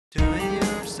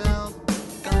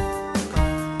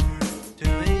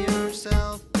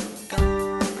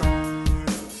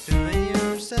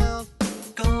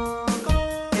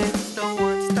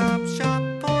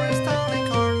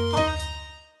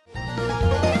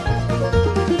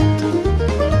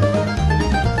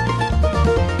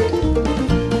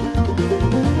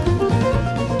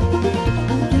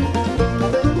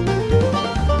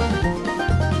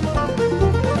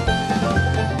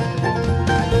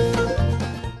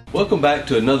Welcome back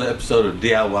to another episode of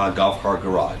DIY Golf Car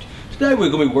Garage. Today we're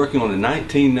going to be working on a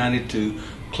 1992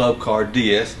 Club Car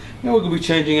DS, and we're going to be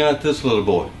changing out this little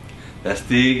boy. That's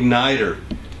the Ignitor,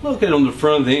 located on the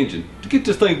front of the engine. To get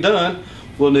this thing done,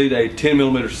 we'll need a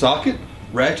 10mm socket,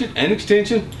 ratchet, and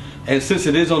extension, and since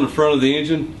it is on the front of the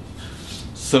engine,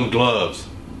 some gloves.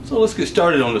 So let's get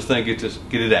started on this thing, get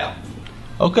it out.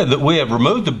 Okay, we have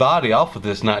removed the body off of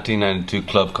this 1992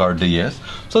 Club Car DS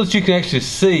so that you can actually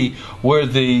see where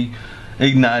the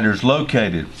Ignitor is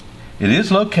located. It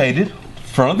is located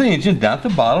front of the engine, down at the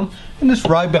bottom, and it's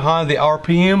right behind the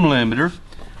RPM limiter,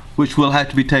 which we'll have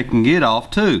to be taking it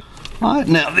off too. Alright,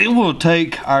 now then we'll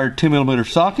take our 10mm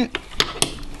socket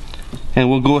and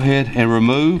we'll go ahead and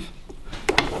remove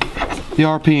the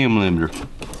RPM limiter.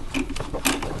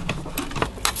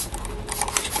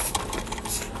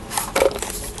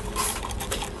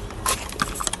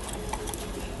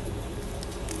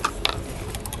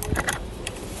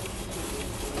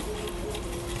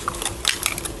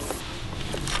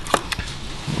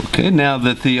 Okay, now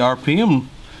that the RPM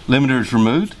limiter is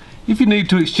removed, if you need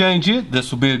to exchange it, this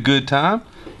will be a good time.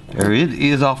 There it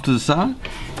is off to the side.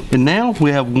 And now we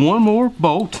have one more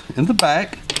bolt in the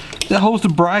back that holds the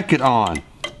bracket on.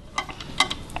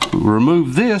 We'll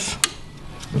remove this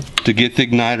to get the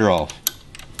Ignitor off.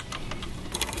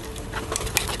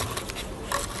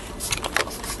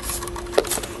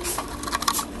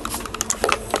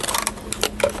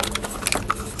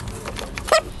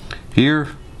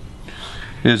 Here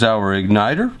is our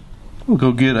Ignitor. We'll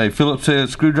go get a Phillips head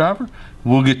screwdriver.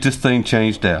 We'll get this thing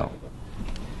changed out.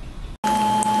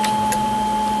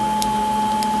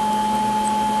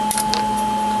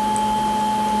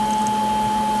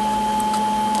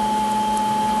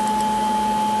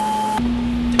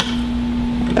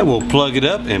 And we'll plug it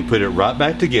up and put it right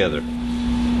back together.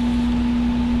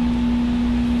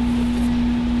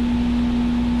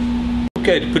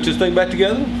 Okay, to put this thing back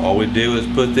together, all we do is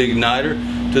put the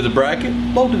Ignitor to the bracket,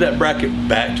 bolted that bracket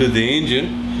back to the engine,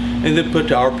 and then put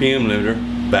the RPM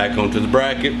limiter back onto the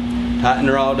bracket, tighten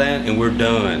her all down, and we're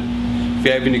done. If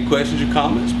you have any questions or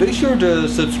comments, be sure to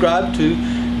subscribe to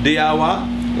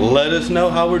DIY. Let us know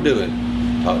how we're doing.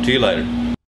 Talk to you later.